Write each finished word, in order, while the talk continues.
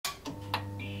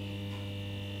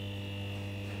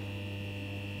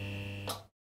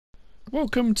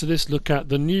Welcome to this look at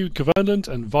the new KVERNELAND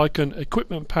and Vicon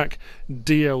Equipment Pack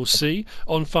DLC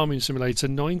on Farming Simulator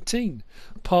 19,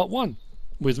 Part 1,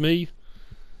 with me,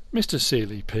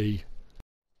 MrSealyp.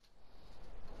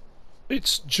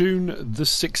 It's June the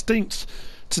 16th.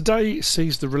 Today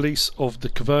sees the release of the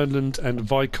KVERNELAND and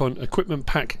Vicon Equipment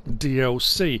Pack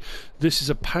DLC. This is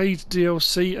a paid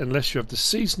DLC unless you have the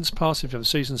Seasons Pass. If you have the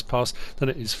Seasons Pass, then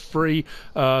it is free.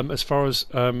 As far as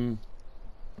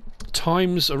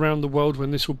times around the world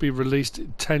when this will be released,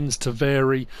 it tends to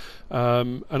vary,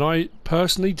 and I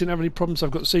personally didn't have any problems.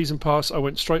 I've got the Season Pass. I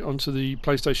went straight onto the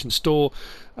PlayStation Store,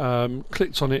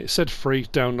 clicked on it, it said free,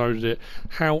 downloaded it.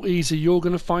 How easy you're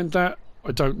going to find that,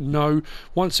 I don't know.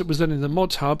 Once it was then in the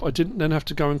Mod Hub, I didn't then have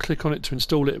to go and click on it to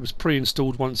install it. It was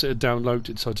pre-installed once it had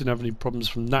downloaded, so I didn't have any problems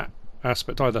from that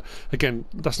aspect either. Again,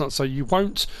 that's not to say you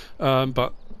won't,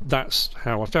 but that's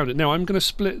how I found it. Now I'm going to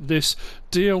split this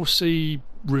DLC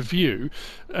review,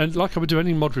 and like I would do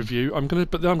any mod review, I'm going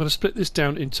to split this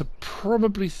down into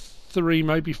probably 3,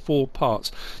 maybe 4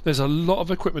 parts. There's a lot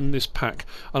of equipment in this pack,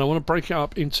 and I want to break it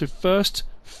up into first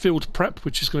field prep,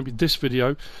 which is going to be this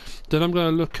video. Then I'm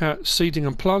going to look at seeding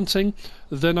and planting.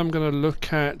 Then I'm going to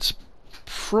look at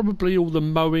probably all the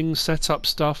mowing setup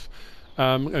stuff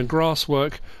and grass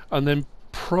work, and then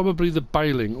probably the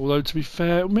baling, although to be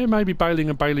fair, maybe baling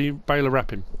and baler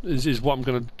wrapping is what I'm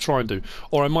going to try and do,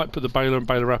 or I might put the baler and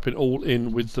baler wrapping all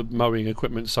in with the mowing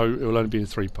equipment, so it will only be in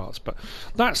 3 parts. But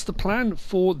that's the plan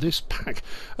for this pack.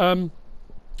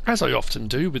 As I often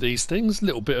do with these things, a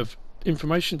little bit of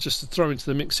information just to throw into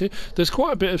the mix here. There's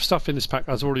quite a bit of stuff in this pack,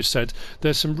 as I already said.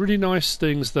 There's some really nice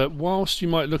things that, whilst you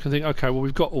might look and think, okay, well,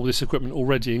 we've got all this equipment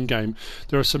already in game,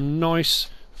 there are some nice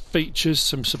features,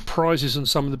 some surprises on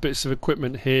some of the bits of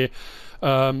equipment here,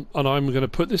 and I'm going to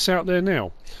put this out there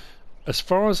now. As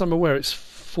far as I'm aware, it's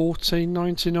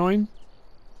 $14.99.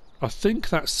 I think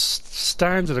that's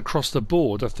standard across the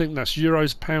board. I think that's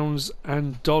euros, pounds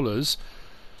and dollars.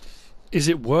 Is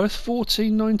it worth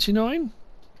 $14.99?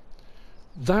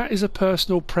 That is a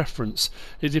personal preference.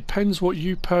 It depends what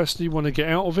you personally want to get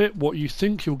out of it, what you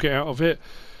think you'll get out of it.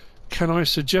 Can I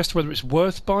suggest whether it's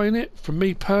worth buying it? For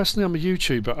me personally, I'm a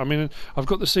YouTuber. I mean, I've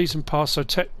got the Season Pass, so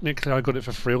technically I got it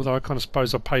for free, although I kind of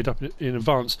suppose I paid up in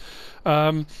advance.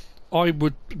 I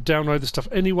would download the stuff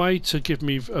anyway to give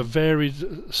me a varied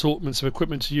assortments of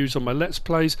equipment to use on my Let's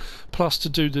Plays, plus to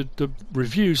do the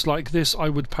reviews like this, I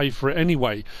would pay for it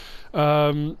anyway.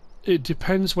 It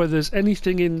depends whether there's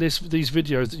anything in these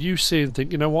videos that you see and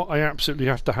think, you know what, I absolutely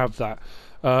have to have that.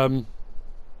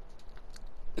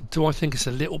 Do I think it's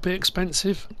a little bit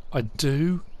expensive? I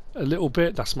do, a little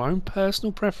bit. That's my own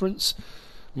personal preference,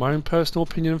 my own personal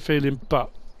opinion and feeling,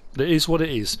 but it is what it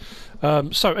is.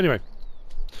 So anyway,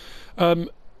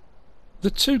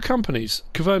 the 2 companies,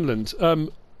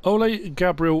 KVERNELAND, Ole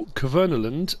Gabriel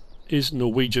KVERNELAND is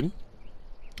Norwegian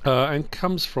and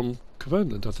comes from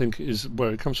KVERNELAND, I think is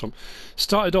where it comes from.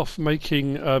 Started off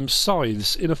making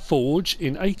scythes in a forge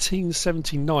in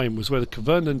 1879, was where the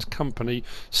KVERNELAND company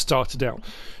started out.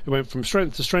 It went from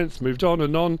strength to strength, moved on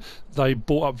and on. They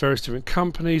bought up various different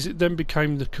companies. It then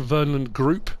became the KVERNELAND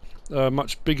Group, a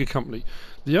much bigger company.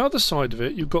 The other side of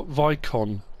it, you've got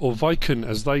Vicon, or Vicon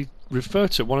as they refer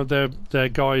to it. One of their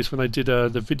guys, when they did the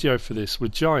video for this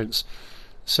with Giants,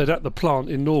 said at the plant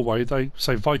in Norway they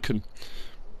say Vicon.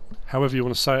 However you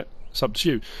want to say it, it's up to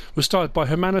you. It was started by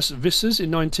Hermanus Vissers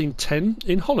in 1910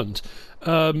 in Holland.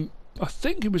 I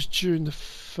think it was during the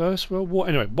First World War.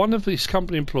 Anyway, one of these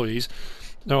company employees,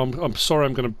 no, I'm sorry,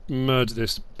 I'm going to murder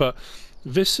this, but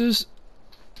Vissers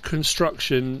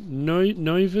Construction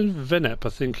Neuven Venep, I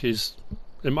think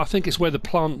it's where the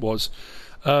plant was,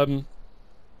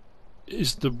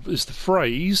 is the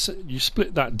phrase. You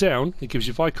split that down, it gives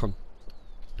you Vicon.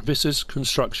 Vissers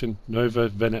Construction Neuven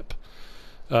Venep.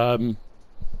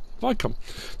 Vicon.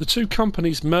 The 2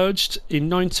 companies merged in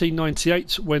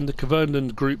 1998 when the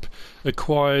KVERNELAND Group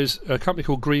acquires a company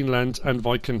called Greenland and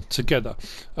Vicon together.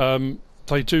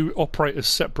 They do operate as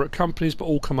separate companies, but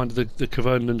all come under the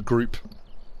KVERNELAND Group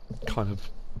kind of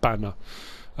banner.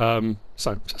 So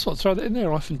just want to throw that in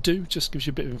there. I often do, just gives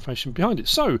you a bit of information behind it.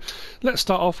 So let's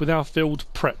start off with our field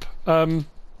prep. In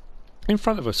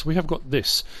front of us we have got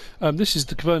this. This is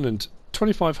the KVERNELAND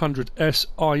 2500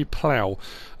 i-Plough.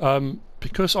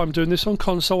 Because I'm doing this on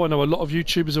console, I know a lot of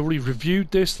YouTubers have already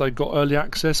reviewed this. They've got early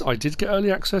access. I did get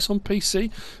early access on PC,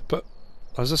 but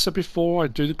as I said before, I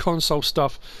do the console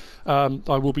stuff. I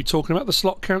will be talking about the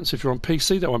slot counts. If you're on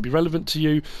PC, that won't be relevant to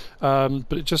you,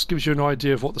 but it just gives you an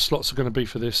idea of what the slots are going to be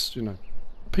for this, you know,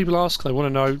 people ask, they want to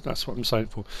know, that's what I'm saying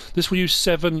for. This will use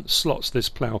 7 slots, this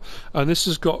plough, and this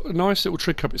has got a nice little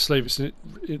trick up its sleeve. It's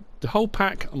the whole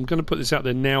pack, I'm going to put this out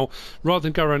there now, rather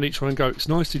than go around each one and go, it's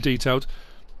nicely detailed,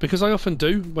 because I often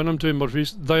do when I'm doing mod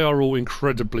reviews. They are all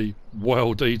incredibly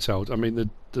well detailed. I mean,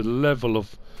 the level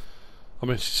of, I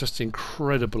mean, it's just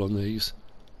incredible on these.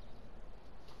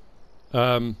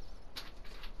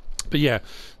 But yeah,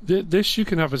 this you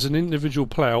can have as an individual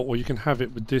plough, or you can have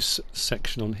it with this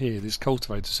section on here, this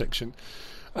cultivator section.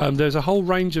 There's a whole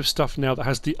range of stuff now that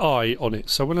has the I on it.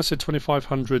 So when I said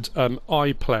 2500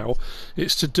 i-Plough,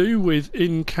 it's to do with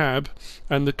in-cab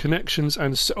and the connections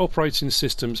and operating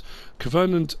systems.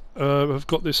 KVERNELAND have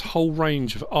got this whole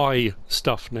range of I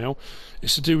stuff now.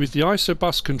 It's to do with the ISO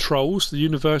bus controls, the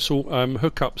universal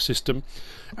hookup system,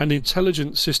 and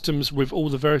intelligent systems with all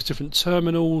the various different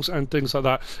terminals and things like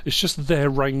that. It's just their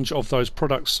range of those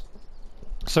products.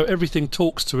 So everything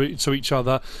talks to each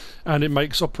other, and it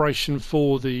makes operation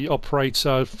for the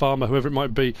operator, farmer, whoever it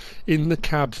might be, in the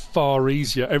cab far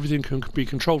easier. Everything can be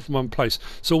controlled from one place.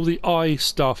 So all the I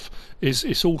stuff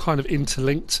it's all kind of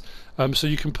interlinked. So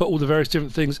you can put all the various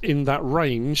different things in that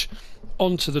range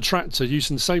onto the tractor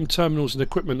using the same terminals and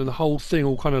equipment, and the whole thing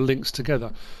all kind of links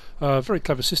together. Very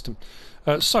clever system.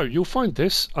 So you'll find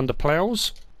this under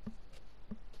ploughs.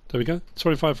 There we go,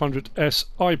 2500S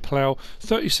i-Plough,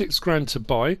 36 grand to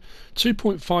buy,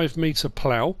 2.5 metre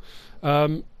plough.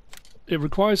 It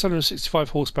requires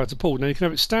 165 horsepower to pull. Now you can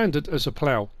have it standard as a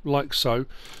plough, like so,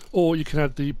 or you can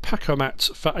add the Packer mat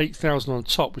for 8,000 on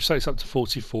top, which takes up to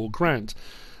 44 grand.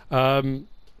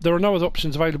 There are no other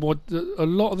options available. A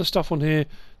lot of the stuff on here,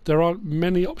 there aren't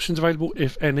many options available,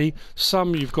 if any.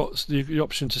 Some you've got the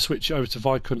option to switch it over to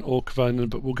Vicon or KVERNELAND,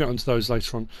 but we'll get onto those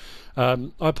later on.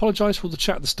 I apologise for the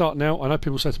chat at the start now. I know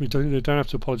people say to me, don't have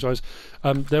to apologise.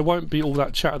 There won't be all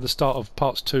that chat at the start of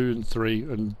parts 2 and 3,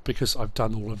 and because I've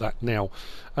done all of that now.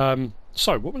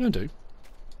 So what we're going to do,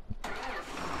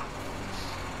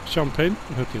 jump in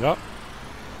and hook it up.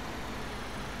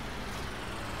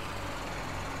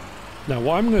 Now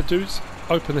what I'm going to do is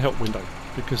open the help window,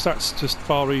 because that's just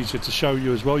far easier to show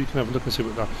you as well. You can have a look and see what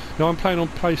we've done. Now I'm playing on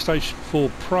PlayStation 4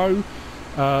 Pro,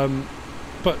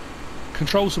 but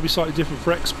controls will be slightly different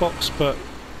for Xbox, but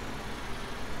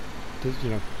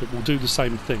you know, it will do the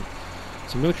same thing.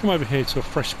 So I'm going to come over here to a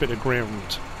fresh bit of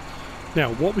ground.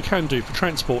 Now what we can do for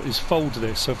transport is fold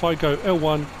this. So if I go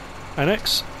L1 and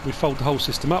X, we fold the whole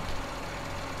system up.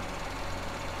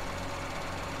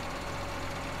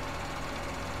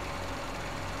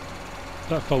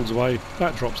 That folds away,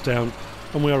 that drops down,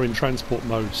 and we are in transport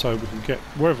mode, so we can get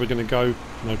wherever we're going to go,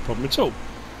 no problem at all.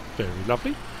 Very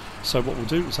lovely. So what we'll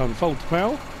do is unfold the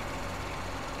plough.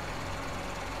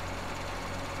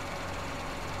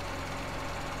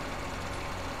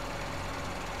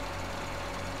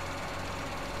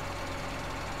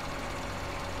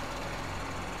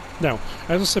 Now,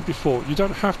 as I said before, you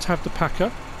don't have to have the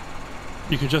packer,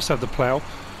 you can just have the plough,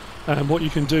 and what you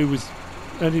can do with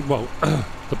any, well,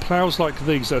 the ploughs like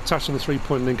these that are attached on the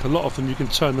 3-point link, a lot of them you can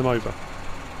turn them over.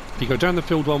 You go down the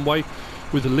field one way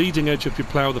with the leading edge of your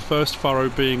plough, the first furrow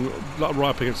being right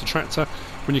up against the tractor.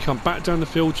 When you come back down the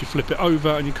field, you flip it over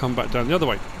and you come back down the other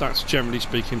way. That's generally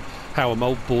speaking how a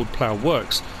moldboard plough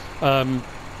works.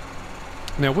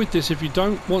 Now with this, if you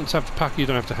don't want to have the packer, you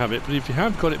don't have to have it, but if you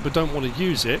have got it but don't want to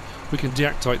use it, we can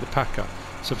deactivate the packer.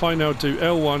 So if I now do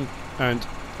L1 and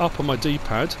up on my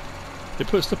D-pad, it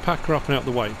puts the packer up and out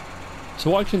the way. So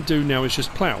what I can do now is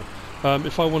just plough.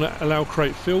 If I want to allow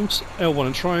create fields, L1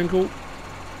 and triangle,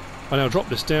 I now drop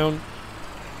this down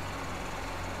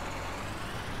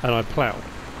and I plough.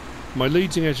 My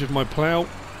leading edge of my plough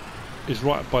is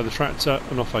right up by the tractor,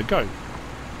 and off I go.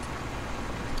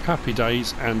 Happy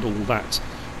days and all that.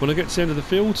 When I get to the end of the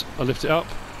field, I lift it up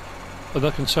and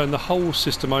I can turn the whole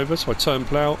system over. So I turn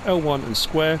plough, L1 and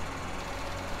square.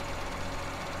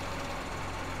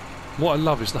 What I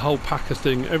love is the whole packer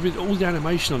thing, all the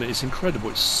animation on it is incredible,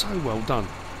 it's so well done.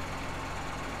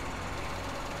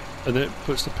 And then it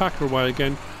puts the packer away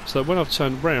again, so that when I've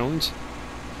turned round,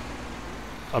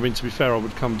 I mean, to be fair, I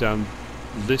would come down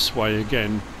this way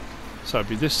again, so it'd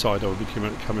be this side I would be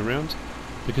coming around,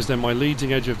 because then my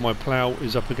leading edge of my plough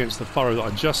is up against the furrow that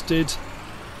I just did,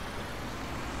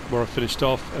 where I finished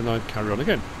off, and I carry on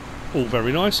again. All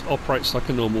very nice, operates like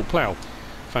a normal plough.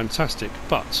 Fantastic.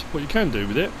 But what you can do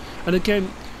with it, and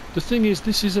again, the thing is,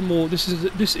 this is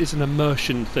an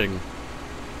immersion thing,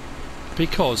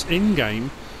 because in game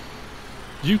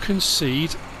you can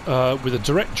seed with a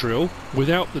direct drill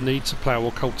without the need to plough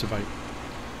or cultivate.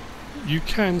 You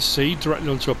can seed directly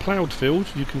onto a ploughed field,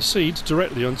 you can seed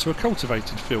directly onto a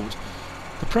cultivated field.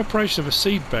 The preparation of a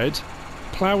seed bed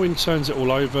ploughing turns it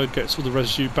all over, gets all the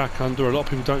residue back under. A lot of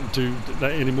people don't do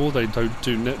that anymore. They don't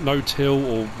do no till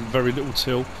or very little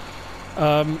till.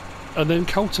 And then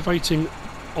cultivating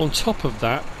on top of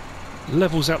that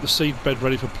levels out the seed bed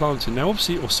ready for planting. Now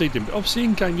obviously, or seeding, but obviously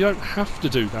in game you don't have to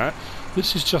do that.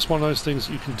 This is just one of those things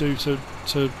that you can do to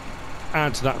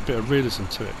add that bit of realism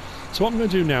to it. So what I'm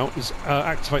going to do now is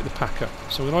activate the packer.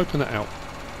 So I'm going to open that out.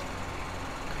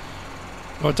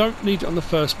 Now, I don't need it on the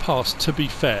first pass, to be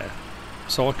fair,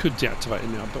 so I could deactivate it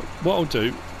now, but what I'll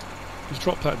do is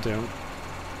drop that down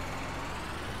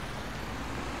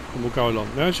and we'll go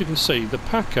along. Now as you can see, the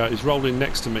packer is rolling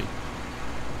next to me.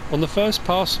 On the first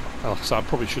pass, so I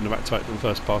probably shouldn't have activated on the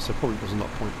first pass, there probably was not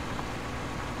a point.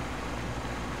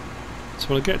 So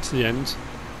when I get to the end,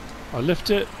 I lift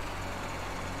it,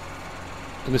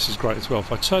 and this is great as well.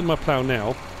 If I turn my plough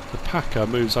now, the packer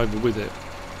moves over with it.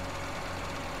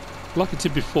 Like it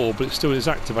did before, but it's still in its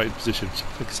activated position, which I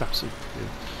think is absolutely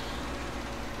brilliant.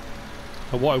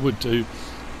 And what I would do,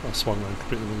 I swung around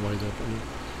completely the wrong way there. But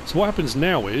so what happens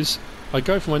now is, I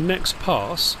go for my next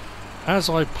pass. As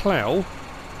I plough,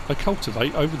 I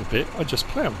cultivate over the bit I just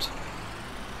ploughed.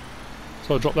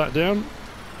 So I drop that down,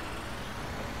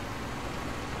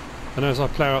 and as I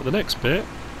plough out the next bit,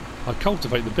 I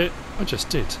cultivate the bit I just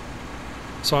did.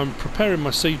 So I'm preparing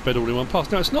my seed bed all in one pass.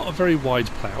 Now it's not a very wide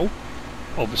plough.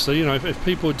 Obviously, you know, if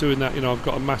people are doing that, you know, I've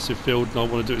got a massive field and I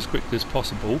want to do it as quickly as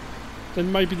possible, then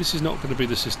maybe this is not going to be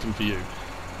the system for you.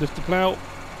 Lift the plough,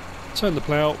 turn the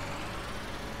plough,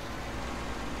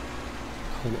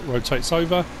 it rotates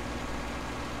over,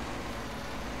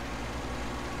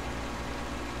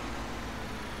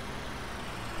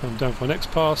 I'm down for my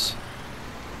next pass,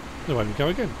 and away we go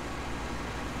again.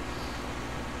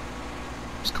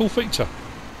 It's a cool feature.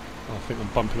 I think I'm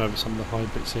bumping over some of the high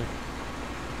bits here.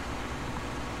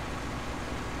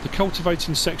 The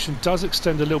cultivating section does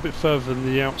extend a little bit further than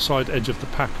the outside edge of the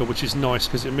packer, which is nice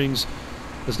because it means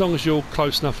as long as you're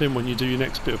close enough in when you do your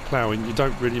next bit of ploughing, you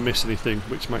don't really miss anything,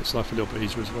 which makes life a little bit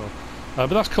easier as well. But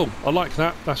that's cool. I like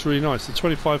that. That's really nice. The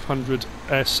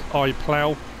 2500S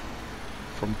i-Plough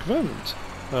from KVERNELAND.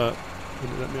 Will it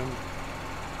let me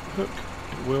unhook?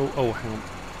 It will. Oh, hang on.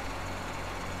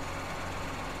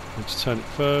 I need to turn it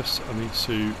first. I need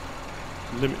to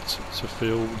limit to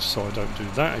field so I don't do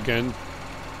that again.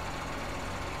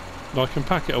 Now I can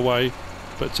pack it away,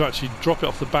 but to actually drop it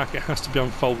off the back it has to be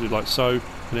unfolded like so,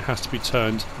 and it has to be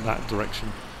turned that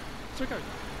direction. So okay,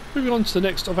 moving on to the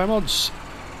next of our mods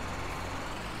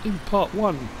in part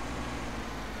 1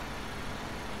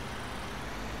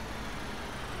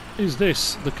 is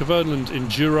this, the KVERNELAND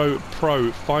Enduro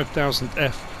Pro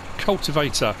 5000F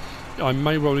Cultivator. I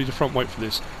may well need a front weight for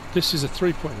this. This is a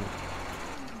 3-point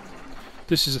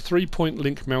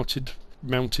link mounted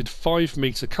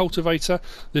 5-metre cultivator.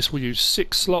 This will use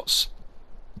 6 slots.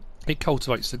 It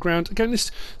cultivates the ground. Again,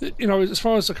 this, you know, as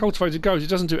far as the cultivator goes, it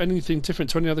doesn't do anything different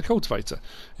to any other cultivator.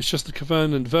 It's just the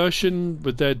KVERNELAND version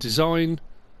with their design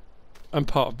and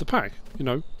part of the pack. You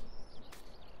know,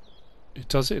 it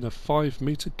does it in a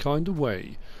 5-metre kind of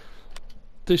way.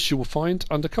 This you will find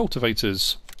under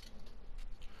cultivators.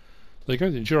 There you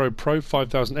go, the Enduro Pro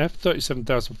 5000F,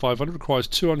 37,500, requires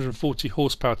 240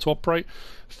 horsepower to operate,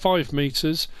 5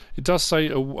 metres. It does say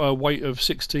a weight of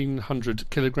 1,600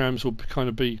 kilograms will kind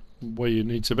of be where you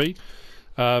need to be.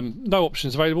 No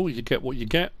options available, you get what you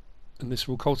get, and this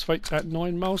will cultivate at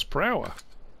 9 miles per hour.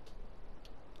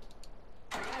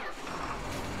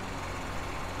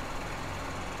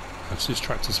 This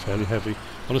tractor's fairly heavy.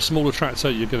 On a smaller tractor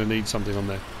you're going to need something on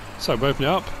there. So we open it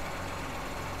up.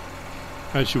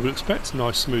 As you would expect,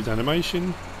 nice smooth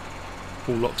animation,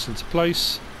 all locks into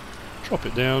place, drop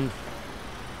it down,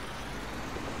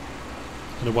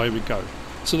 and away we go.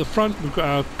 So the front we've got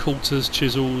our coulters,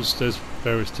 chisels, there's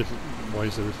various different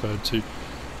ways they're referred to,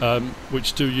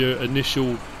 which do your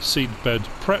initial seed bed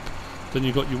prep. Then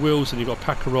you've got your wheels and you've got a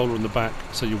packer roller on the back,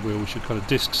 so your wheels, your kind of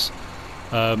discs,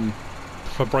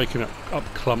 for breaking up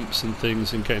clumps and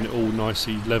things and getting it all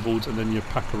nicely levelled, and then your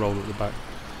packer roller at the back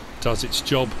does its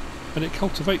job. And it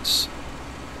cultivates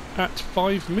at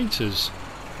 5 metres.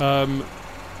 At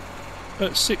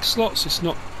 6 slots, it's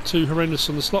not too horrendous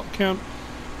on the slot count.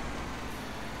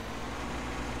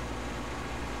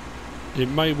 It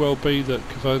may well be that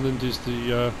KVERNELAND is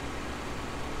the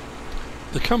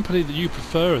company that you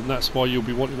prefer, and that's why you'll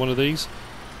be wanting one of these.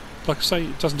 Like I say,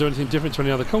 it doesn't do anything different to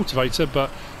any other cultivator,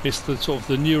 but it's the sort of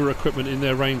the newer equipment in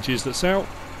their ranges that's out.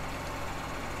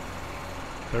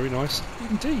 Very nice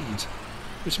indeed.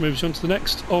 Which moves on to the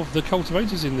next of the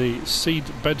cultivators in the seed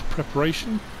bed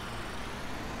preparation,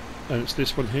 and it's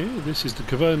this one here. This is the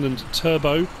KVERNELAND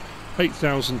Turbo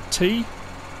 8000T.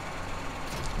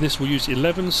 This will use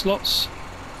 11 slots.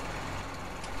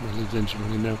 I'll leave the engine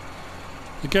running now.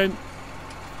 Again,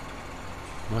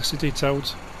 nicely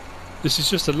detailed. This is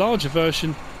just a larger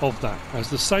version of that.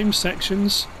 Has the same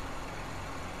sections,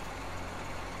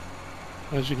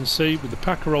 as you can see, with the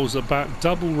packer rollers at the back,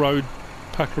 double road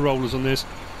packer rollers on this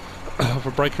for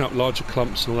breaking up larger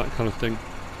clumps and all that kind of thing.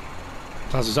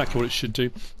 That's exactly what it should do.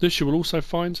 This you will also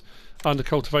find under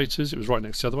cultivators. It was right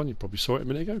next to the other one. You probably saw it a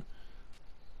minute ago.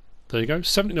 There you go,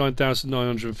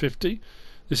 79,950.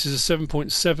 This is a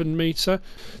 7.7 metre.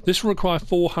 This will require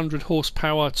 400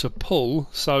 horsepower to pull,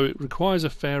 so it requires a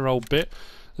fair old bit.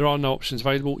 There are no options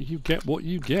available. You get what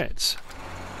you get.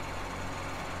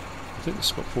 I think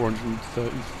this has got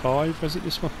 435, has it,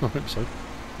 this one? I hope so.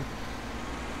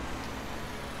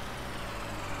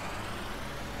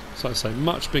 So I say,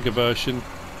 much bigger version.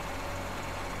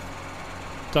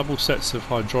 Double sets of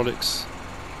hydraulics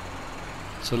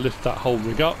to lift that whole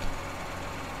rig up.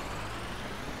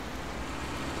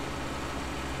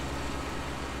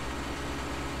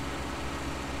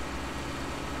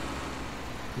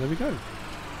 There we go.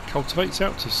 Cultivates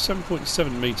out to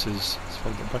 7.7 metres. Let's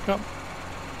fold that back up.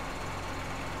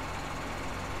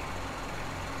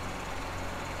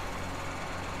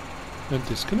 And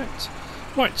disconnect.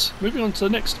 Right, moving on to the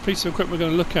next piece of equipment we're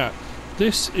going to look at.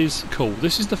 This is cool.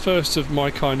 This is the first of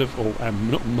my kind of,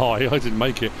 not my, I didn't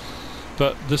make it,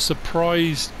 but the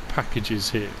surprise packages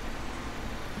here.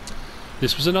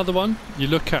 This was another one you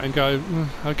look at and go,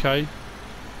 okay,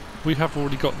 we have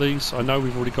already got these. I know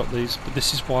we've already got these, but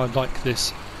this is why I like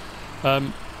this.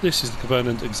 This is the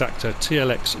KVERNELAND Exacta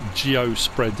TLX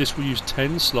GEOSPREAD. This will use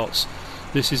 10 slots.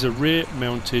 This is a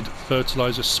rear-mounted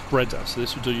fertilizer spreader. So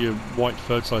this will do your white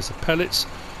fertilizer pellets,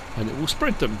 and it will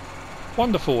spread them.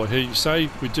 Wonderful, I hear you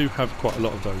say. We do have quite a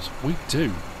lot of those. We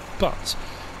do. But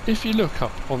if you look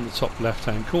up on the top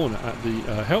left-hand corner at the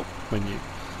help menu,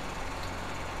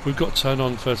 we've got turn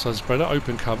on fertilizer spreader,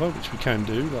 open cover, which we can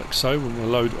do, like so, when we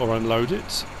load or unload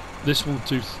it. This will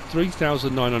do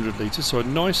 3,900 litres, so a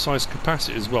nice size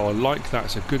capacity as well. I like that,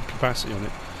 it's a good capacity on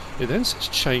it. It then says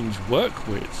change work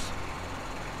width.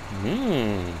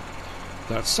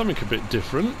 That's something a bit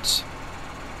different.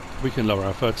 We can lower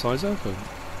our fertilizer for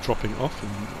dropping off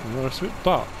and the rest of it,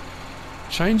 but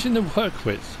changing the work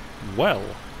width, well,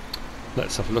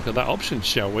 let's have a look at that option,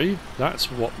 shall we?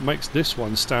 That's what makes this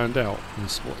one stand out.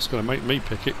 It's what's going to make me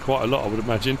pick it quite a lot, I would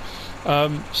imagine.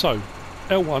 So,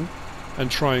 L1 and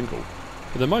triangle.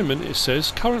 At the moment it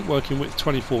says current working width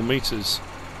 24 metres.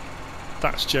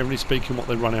 That's generally speaking what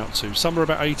they run out to. Some are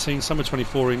about 18, some are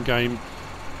 24 in game.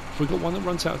 Have we got one that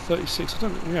runs out at 36? I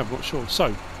don't think we have, I'm not sure.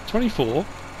 So, 24,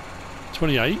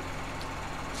 28,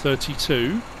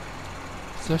 32,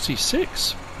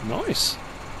 36, nice,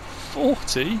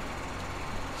 40,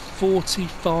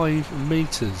 45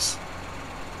 metres.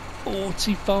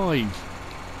 45.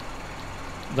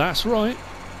 That's right.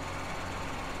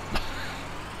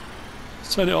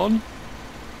 Let's turn it on.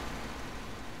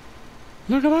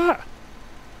 Look at that.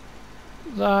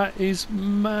 That is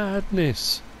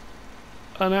madness.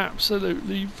 And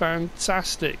absolutely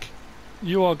fantastic.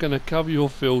 You are going to cover your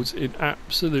fields in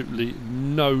absolutely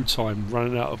no time,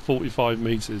 running out of 45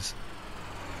 metres.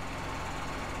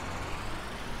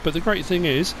 But the great thing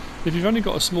is, if you've only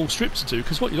got a small strip to do,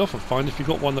 because what you'll often find if you've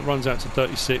got one that runs out to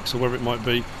 36 or whatever it might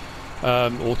be,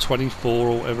 or 24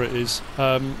 or whatever it is,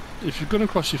 if you've gone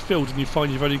across your field and you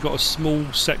find you've only got a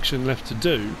small section left to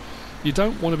do, you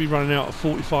don't want to be running out of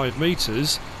 45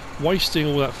 metres, wasting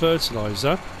all that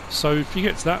fertiliser. So if you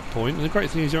get to that point, and the great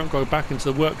thing is you don't go back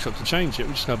into the workshop to change it,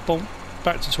 we just go bonk,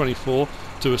 back to 24,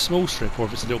 do a small strip, or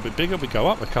if it's a little bit bigger we go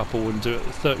up a couple and do it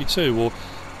at 32, or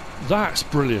that's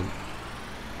brilliant.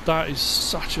 That is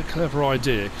such a clever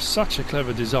idea, such a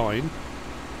clever design.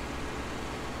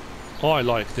 I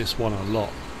like this one a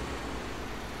lot.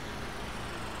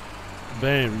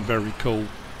 Very, very cool.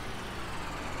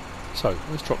 So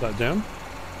let's drop that down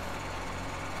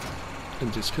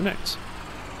and disconnect.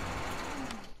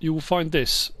 You will find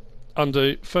this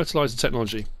under Fertilizer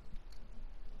Technology.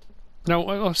 Now,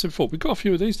 like I said before, we've got a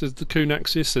few of these. There's the Kuhn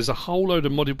Axis, there's a whole load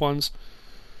of modded ones.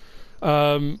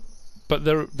 But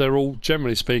they're all,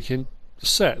 generally speaking,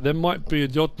 set. There might be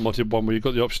the odd modded one where you've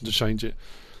got the option to change it.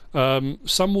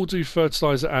 Some will do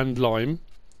fertilizer and lime.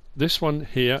 This one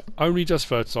here only does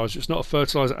fertilizer. It's not a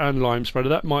fertilizer and lime spreader.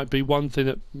 That might be one thing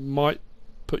that might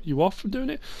put you off from doing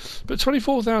it. But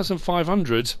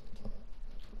 24,500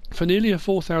 for nearly a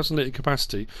 4,000 litre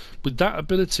capacity, with that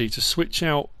ability to switch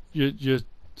out your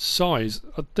size,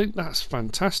 I think that's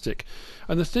fantastic.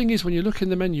 And the thing is, when you look in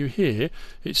the menu here,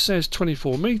 it says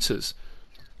 24 metres.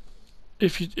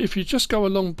 if you just go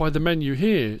along by the menu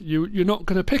here, you're not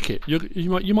going to pick it. You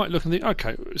might look and think,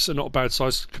 okay, it's not a bad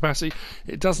size capacity.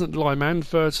 It doesn't lime and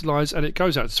fertilise, and it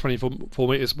goes out to 24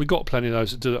 metres. We've got plenty of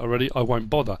those that do it already. I won't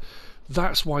bother.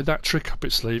 That's why that trick up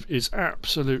its sleeve is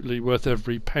absolutely worth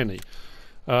every penny.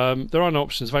 There are no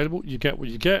options available. You get what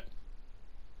you get.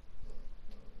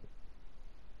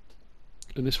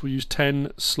 And this will use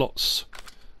 10 slots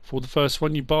for the first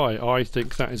one you buy. I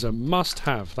think that is a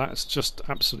must-have. That's just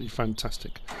absolutely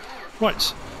fantastic.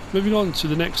 Right, moving on to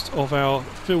the next of our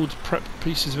field prep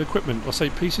pieces of equipment. I say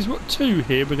pieces, we've got two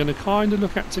here we're going to kind of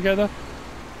look at together.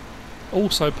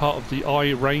 Also part of the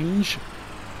I range.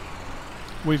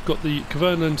 We've got the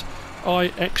KVERNELAND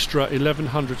iXtra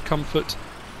 1100 Comfort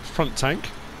front tank,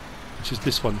 which is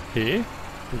this one here.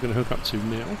 We're going to hook up to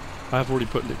now. I have already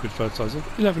put liquid fertilizer,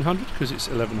 1100, because it's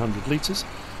 1100 litres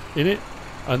in it.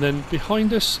 And then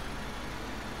behind us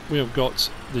we have got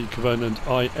the KVERNELAND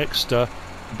iXter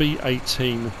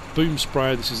B18 boom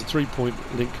sprayer. This is a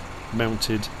 3-point link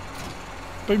mounted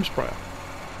boom sprayer.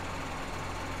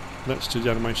 Let's do the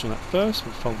animation on that first.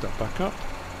 We'll fold that back up.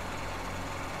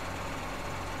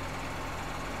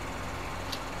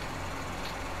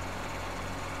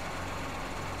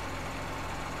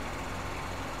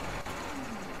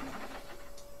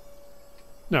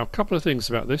 Now, a couple of things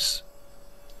about this,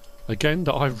 again,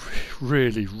 that I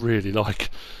really like.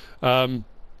 The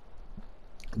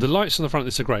lights on the front of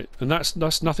this are great, and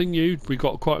that's nothing new. We've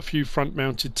got quite a few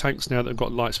front-mounted tanks now that have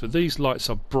got lights, but these lights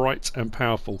are bright and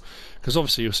powerful, because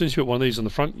obviously as soon as you put one of these on the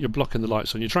front, you're blocking the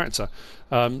lights on your tractor.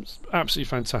 Absolutely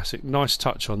fantastic. Nice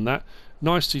touch on that.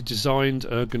 Nicely designed,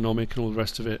 ergonomic, and all the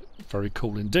rest of it. Very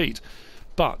cool indeed.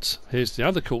 But here's the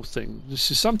other cool thing.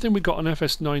 This is something we got on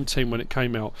FS19 when it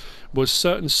came out, was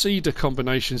certain seeder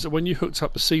combinations that when you hooked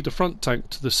up the seeder front tank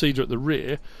to the seeder at the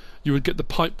rear, you would get the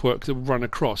pipework that would run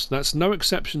across. That's no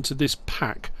exception to this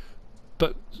pack,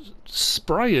 but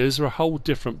sprayers are a whole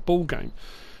different ball game.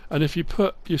 And if you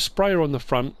put your sprayer on the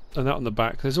front and that on the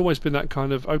back, there's always been that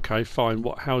kind of, okay, fine,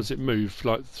 how does it move,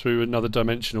 like through another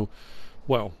dimensional?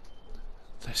 Well,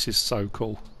 this is so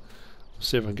cool. Let's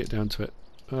see if I can get down to it.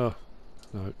 Oh.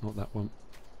 No, not that one.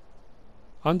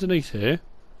 Underneath here,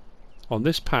 on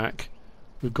this pack,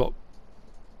 we've got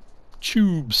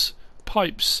tubes,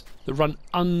 pipes that run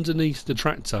underneath the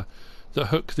tractor that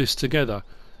hook this together.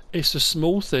 It's a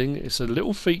small thing, it's a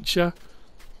little feature,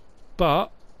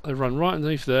 but they run right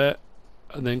underneath there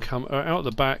and then come out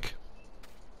the back.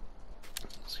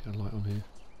 Let's get a light on here.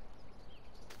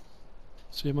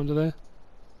 See them under there?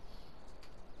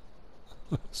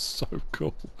 So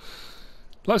cool.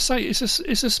 Like I say, it's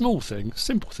a small thing,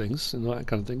 simple things and that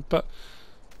kind of thing, but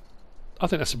I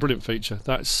think that's a brilliant feature.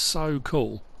 That's so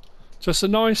cool. Just a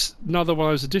nice, another one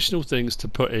of those additional things to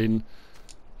put in.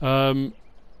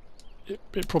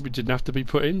 It probably didn't have to be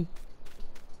put in,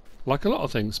 like a lot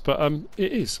of things, but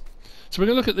it is. So we're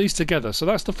going to look at these together. So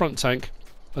that's the front tank,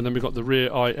 and then we've got the rear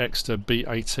iXter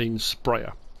B18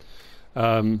 sprayer.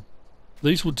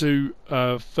 These will do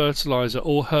fertilizer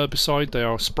or herbicide. They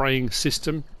are a spraying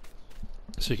system.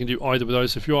 So you can do either of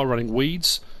those. If you are running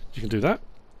weeds, you can do that.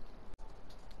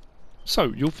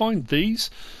 So you'll find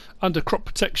these under crop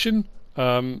protection,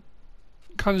 kind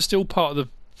of still part of the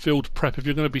field prep if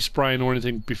you're going to be spraying or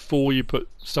anything before you put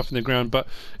stuff in the ground, but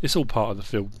it's all part of the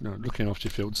field, looking after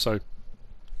your field, so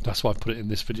that's why I've put it in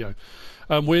this video.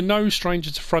 We're no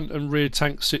stranger to front and rear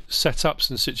tank setups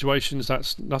and situations.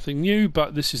 That's nothing new,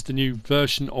 but this is the new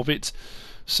version of it.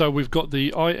 So we've got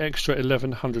the iXtra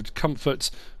 1100 Comfort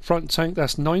front tank.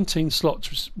 That's 19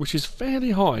 slots, which is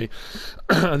fairly high.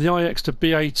 And the iXtra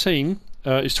B18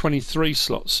 is 23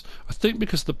 slots. I think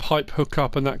because the pipe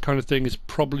hookup and that kind of thing is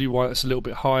probably why it's a little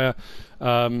bit higher.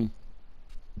 Yeah,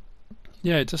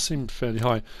 it does seem fairly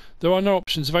high. There are no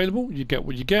options available. You get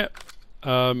what you get.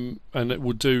 And it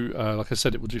will do, like I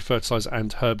said, it will do fertilizer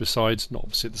and herbicide, not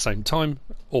obviously at the same time.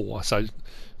 Or I say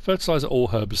fertilizer or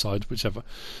herbicide, whichever.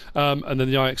 And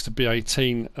then the iXter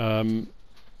B18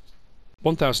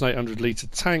 1,800 litre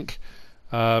tank.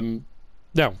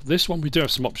 Now, this one we do have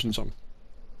some options on.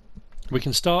 We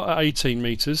can start at 18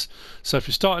 metres. So if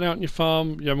you're starting out on your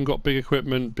farm, you haven't got big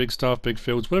equipment, big staff, big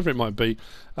fields, whatever it might be,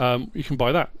 you can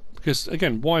buy that. Because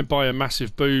again, why buy a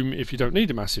massive boom if you don't need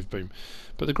a massive boom?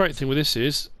 But the great thing with this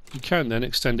is you can then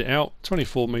extend it out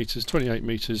 24 metres, 28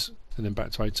 metres, and then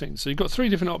back to 18. So you've got three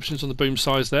different options on the boom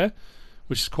size there,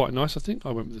 which is quite nice. I think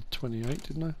I went with the 28,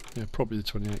 didn't I? Yeah, probably the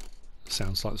 28.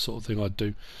 Sounds like the sort of thing I'd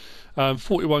do.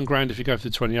 41 grand if you go for the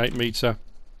 28 metre,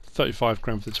 35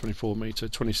 grand for the 24 metre,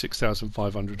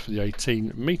 26,500 for the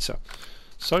 18 metre.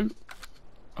 So,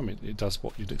 I mean, it does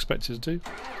what you'd expect it to do.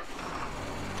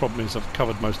 problem is I've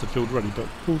covered most of the field already, but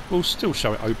we'll still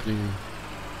show it opening and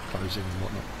closing and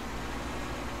whatnot.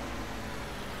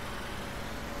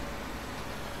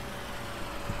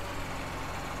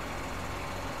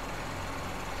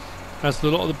 As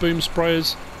with a lot of the boom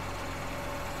sprayers,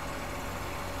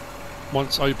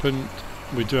 once opened,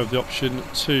 we do have the option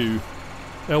to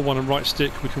L1 and right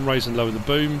stick, we can raise and lower the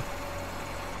boom.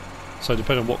 So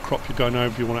depending on what crop you're going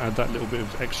over, you want to add that little bit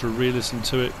of extra realism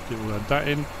to it, you will add that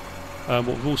in. What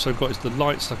we've also got is the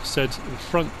lights, like I said, in the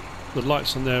front, the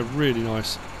lights on there are really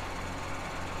nice.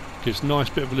 Gives a nice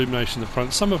bit of illumination in the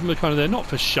front. Some of them are kind of there, not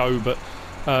for show, but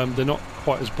they're not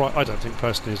quite as bright, I don't think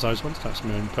personally, as those ones. That's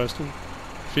my own personal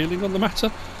feeling on the matter.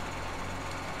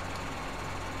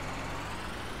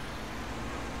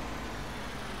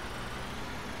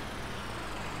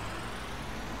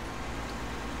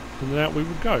 And out we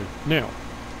would go. Now,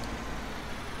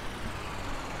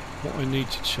 what I need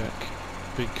to check,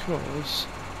 because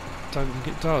I don't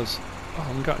think it does. Oh,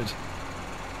 I'm gutted.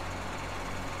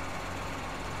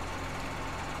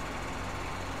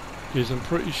 Is I'm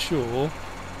pretty sure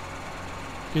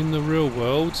in the real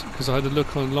world, because I had a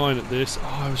look online at this,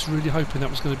 I was really hoping that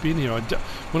was going to be in here.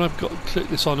 When I've clicked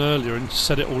this on earlier and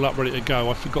set it all up ready to go,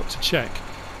 I forgot to check,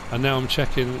 and now I'm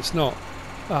checking and it's not.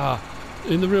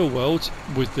 In the real world,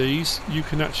 with these, you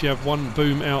can actually have one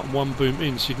boom out and one boom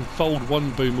in, so you can fold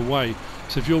one boom away.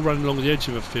 So if you're running along the edge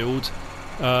of a field,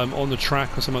 on the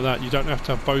track or something like that, you don't have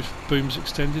to have both booms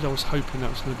extended. I was hoping that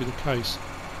was going to be the case,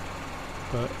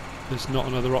 but there's not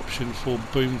another option for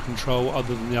boom control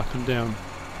other than the up and down.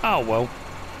 Oh well,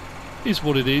 is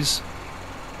what it is.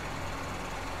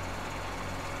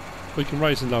 We can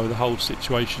raise and lower the whole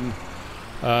situation,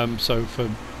 so for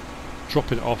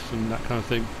dropping it off and that kind of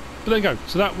thing. But there you go,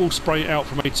 so that will spray out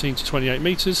from 18 to 28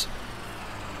 metres.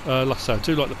 Like I say, I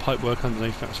do like the pipe work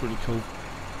underneath, that's really cool.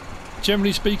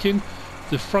 Generally speaking,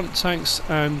 the front tanks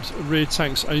and rear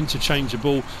tanks are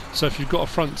interchangeable, so if you've got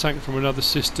a front tank from another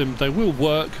system, they will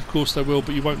work, of course they will,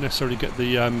 but you won't necessarily get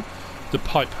the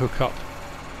pipe hookup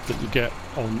that you get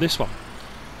on this one.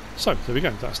 So there we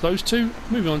go, that's those two.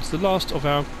 Moving on to the last of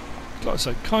our, like I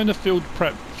say, kind of field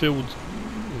prep, field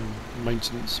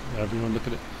maintenance, however you want to look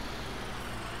at it,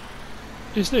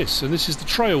 is this, and this is the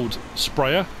trailed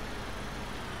sprayer,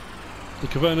 the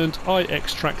KVERNELAND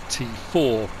iXtrack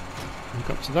T4. Look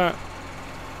up to that,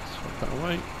 swap that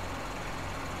away.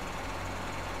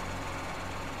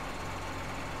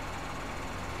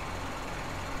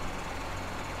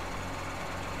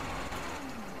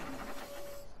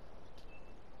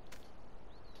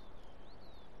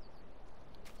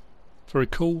 Very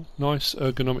cool, nice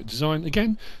ergonomic design.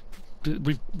 Again,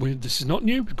 this is not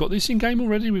new. We've got this in game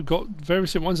already. We've got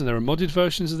various different ones, and there are modded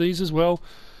versions of these as well.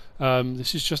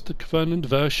 This is just the KVERNELAND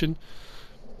version.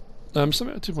 Something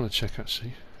I did want to check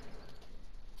actually.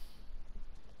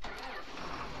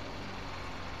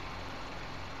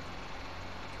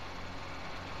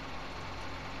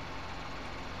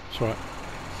 That's right.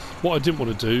 What I didn't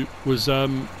want to do was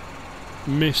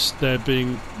miss there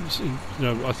being,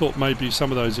 I thought maybe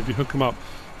some of those, if you hook them up,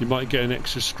 you might get an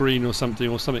extra screen or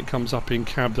something comes up in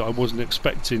cab that I wasn't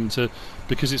expecting to,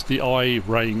 because it's the I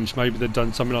range. Maybe they've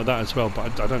done something like that as well,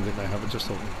 but I don't think they have. I just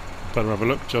thought better have a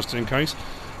look just in case.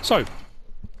 So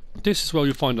this is where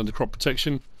you'll find under crop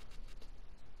protection.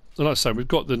 So like I say, we've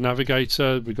got the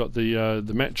navigator, we've got the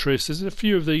Metris. There's a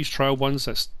few of these trail ones.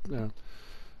 That's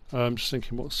I'm just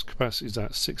thinking, what's capacity is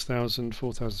that? 6,000,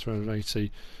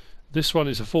 4,380. This one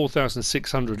is a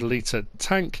 4,600 litre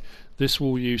tank. This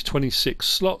will use 26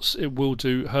 slots. It will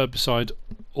do herbicide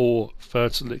or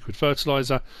liquid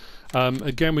fertilizer.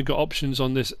 Again, we've got options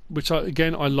on this, which I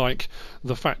like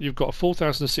the fact you've got a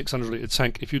 4,600 litre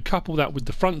tank. If you couple that with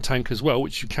the front tank as well,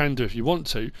 which you can do if you want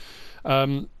to,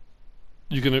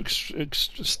 you're going to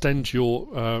extend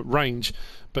your range.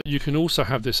 But you can also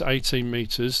have this 18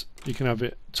 metres, you can have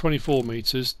it 24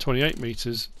 metres, 28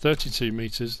 metres, 32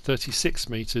 metres, 36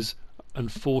 metres and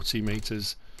 40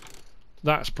 metres.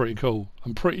 That's pretty cool.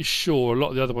 I'm pretty sure a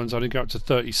lot of the other ones only go up to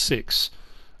 36.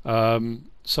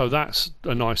 So that's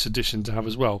a nice addition to have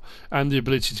as well. And the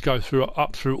ability to go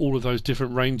up through all of those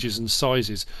different ranges and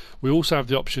sizes. We also have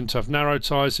the option to have narrow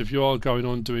tyres. If you are going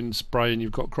on doing spray and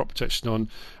you've got crop protection on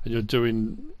and you're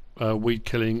doing weed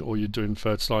killing or you're doing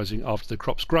fertilising after the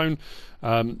crop's grown,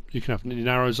 you can have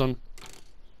narrows on,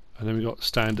 and then we've got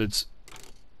standards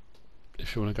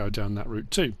if you want to go down that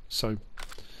route too. So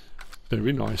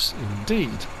very nice indeed.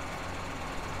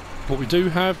 What we do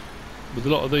have with a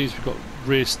lot of these, we've got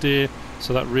rear steer,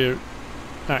 so that rear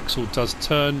axle does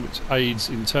turn, which aids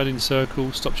in turning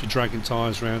circles, stops you dragging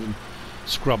tyres around and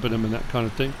scrubbing them and that kind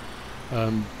of thing.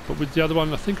 But with the other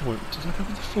one, I think I went, did I go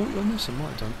with the 40 on this? I might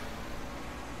have done.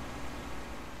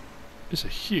 It's a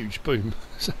huge boom.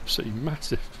 It's absolutely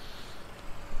massive.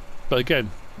 But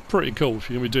again, pretty cool if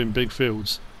you're going to be doing big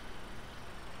fields.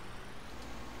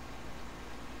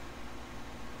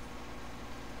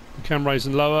 You can raise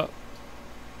and lower,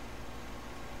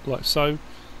 like so.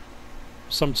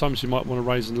 Sometimes you might want to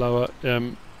raise and lower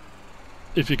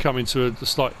if you come into a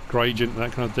slight gradient and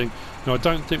that kind of thing. Now I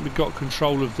don't think we've got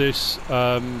control of this. Just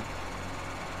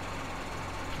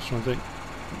trying to think.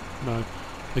 No.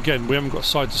 Again, we haven't got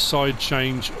side to side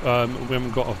change. We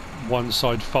haven't got a one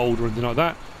side fold or anything like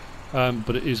that.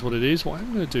 But it is what it is. What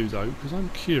I'm going to do though, because I'm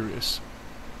curious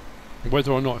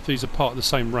whether or not if these are part of the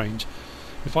same range,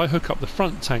 if I hook up the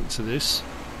front tank to this,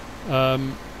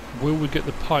 will we get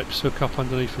the pipes hook up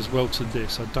underneath as well to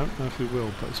this? I don't know if we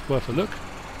will, but it's worth a look.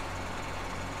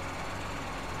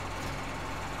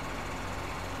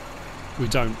 We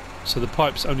don't. So the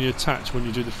pipes only attach when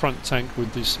you do the front tank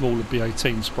with the smaller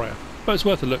B18 sprayer. But it's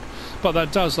worth a look. But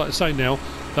that does, like I say now,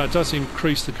 that does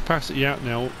increase the capacity out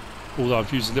now, although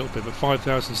I've used a little bit, but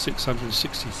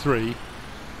 5,663.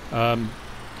 So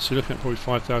you're looking at probably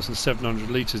 5,700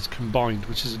 litres combined,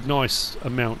 which is a nice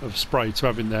amount of spray to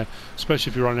have in there, especially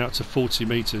if you're running out to 40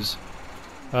 metres.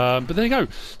 But there you go.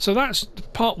 So that's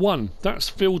part one. That's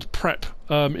field prep.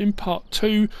 In part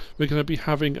two, we're going to be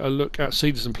having a look at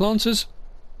seeders and planters.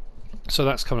 So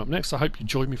that's coming up next. I hope you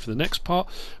join me for the next part.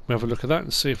 We'll have a look at that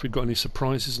and see if we've got any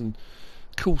surprises and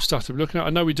cool stuff to be looking at.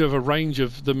 I know we do have a range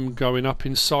of them going up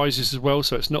in sizes as well,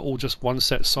 so it's not all just one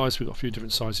set size. We've got a few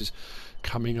different sizes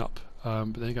coming up.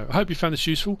 But there you go. I hope you found this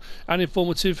useful and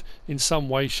informative in some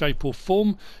way, shape or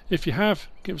form. If you have,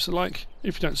 give us a like.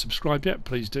 If you don't subscribe yet,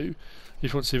 please do.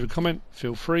 If you want to leave a comment,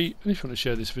 feel free. And if you want to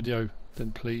share this video,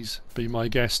 then please be my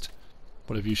guest.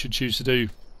 Whatever you should choose to do.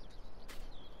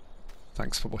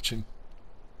 Thanks for watching.